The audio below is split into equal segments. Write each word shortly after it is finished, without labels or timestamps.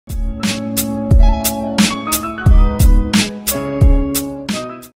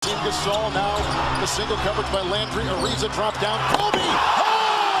single coverage by Landry. Ariza dropped down. Kobe!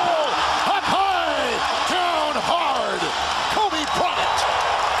 Oh! Up high! Down hard! Kobe Bryant!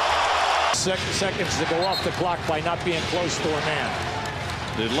 Seconds to go off the clock by not being close to a man.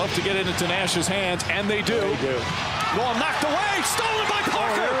 They'd love to get it into Nash's hands, and they do. Ball knocked away, stolen by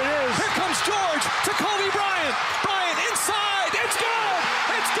Parker. Oh, there it is. Here comes George to Kobe Bryant. Bryant inside. It's good.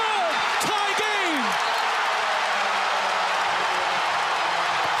 It's good. Tie game.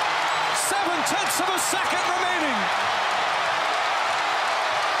 0.7 of a second remaining.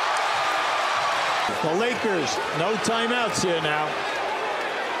 The Lakers, no timeouts here now.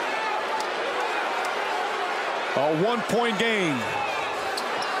 A one-point game.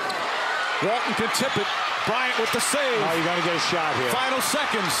 Walton can tip it. Bryant with the save. Oh, you're going to get a shot here. Final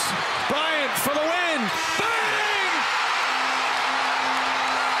seconds. Bryant for the win. Bang!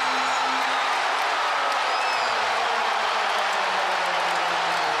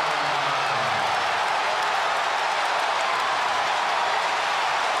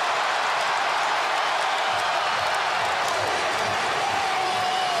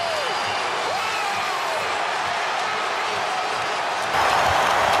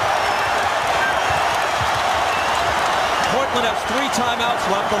 Portland has 3 timeouts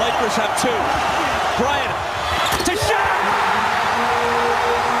left. The Lakers have 2. Bryant to shot!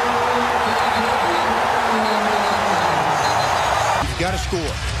 You've got to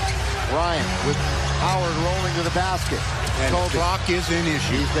score. Bryant with Howard rolling to the basket. And the clock is an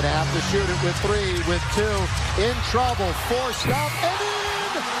issue. He's going to have to shoot it with 3, with 2. In trouble. Forced up and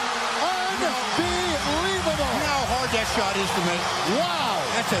in! Unbelievable! You know how hard that shot is to make? Wow!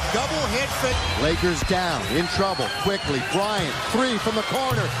 That's a double head fit. Lakers down, in trouble, quickly. Bryant, 3 from the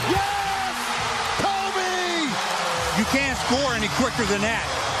corner. Yes! Kobe! You can't score any quicker than that.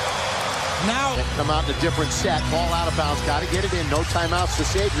 Now, Come out in a different set, ball out of bounds, got to get it in, no timeouts to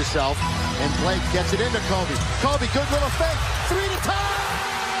save yourself. And Blake gets it into Kobe. Kobe, good little fake, 3 to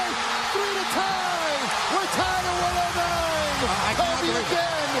tie! 3 to tie! We're tied at 109! Kobe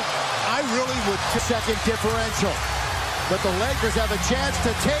again! I really would. Second differential. But the Lakers have a chance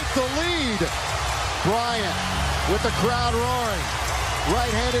to take the lead. Bryant with the crowd roaring.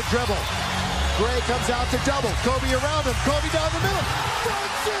 Right-handed dribble. Gray comes out to double. Kobe around him. Kobe down the middle.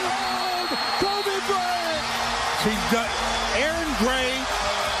 Fronts it home. Kobe Bryant. See, Aaron Gray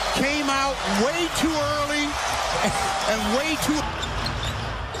came out way too early and way too.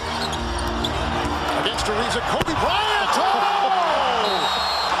 Against Ariza, Kobe Bryant. Oh!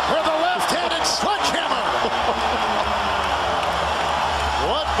 For the left-handed sledgehammer.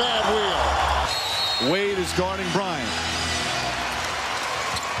 What bad wheel. Wade is guarding Bryant.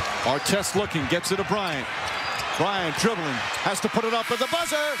 Artest looking, gets it to Bryant. Bryant dribbling, has to put it up at the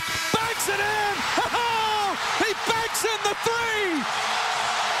buzzer. Banks it in! Oh, he banks in the 3!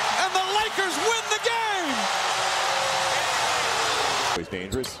 And the Lakers win the game! Always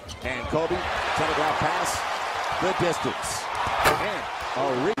dangerous. And Kobe, telegraph pass, the distance. And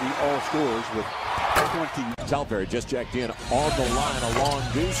already all scores with 20. Telfair just checked in on the line, a long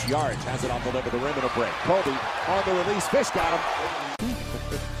deuce. Yards has it off the lip of the rim and a break. Kobe on the release. Fish got him.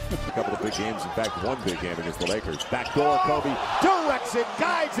 A couple of big games. In fact, one big game against the Lakers. Back door, Kobe directs it,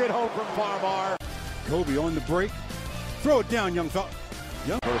 guides it home from Farmar. Kobe on the break. Throw it down, young fella.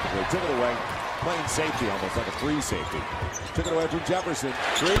 Perfectly. Took it away. Playing safety, almost like a free safety. Took it away from Jefferson.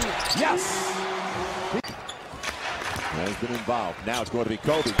 3. Yes! Has been involved. Now it's going to be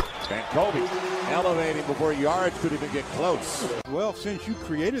Kobe. And Kobe elevating before Yards could even get close. Well, since you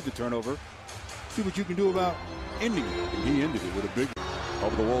created the turnover, see what you can do about ending it. And he ended it with a big.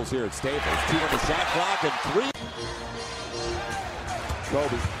 Over the Wolves here at Staples. 2 on the shot clock and 3.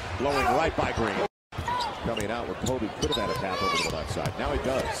 Kobe blowing right by Green. Coming out where Kobe could have had a path over to the left side. Now he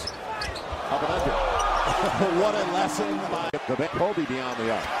does. Up and under. What a lesson by Kobe beyond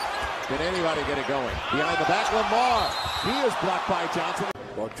the arc. Can anybody get it going? Behind the back, Lamar. He is blocked by Johnson.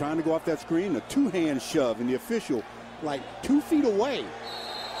 While trying to go off that screen, a 2-hand shove, and the official like 2 feet away.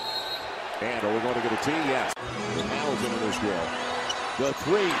 And are we going to get a tee? Yes. The Hamilton in this drill. The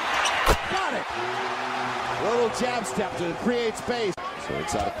 3. Got it. Little jab step to create space. So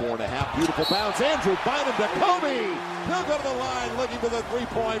inside of 4.5. Beautiful bounce. Andrew Bynum to Kobe. He'll go to the line looking for the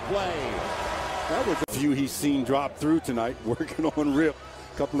 3-point play. That was a few he's seen drop through tonight, working on rip.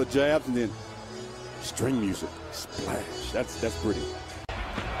 Couple of jabs and then string music. Splash. That's pretty.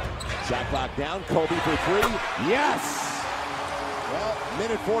 Shot clock down. Kobe for 3. Yes. Well,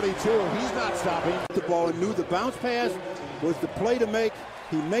 minute 42. He's not stopping. The ball and knew the bounce pass was the play to make.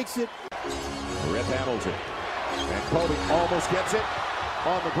 He makes it. Rip Hamilton. And Kobe almost gets it.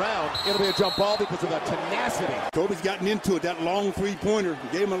 on the ground. It'll be a jump ball because of the tenacity. Kobe's gotten into it, that long three-pointer.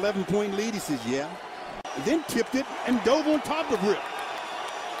 Gave him an 11-point lead. He says, yeah. And then tipped it and dove on top of Rip.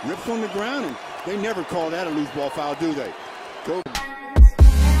 Rip's on the ground, and they never call that a loose ball foul, do they? Kobe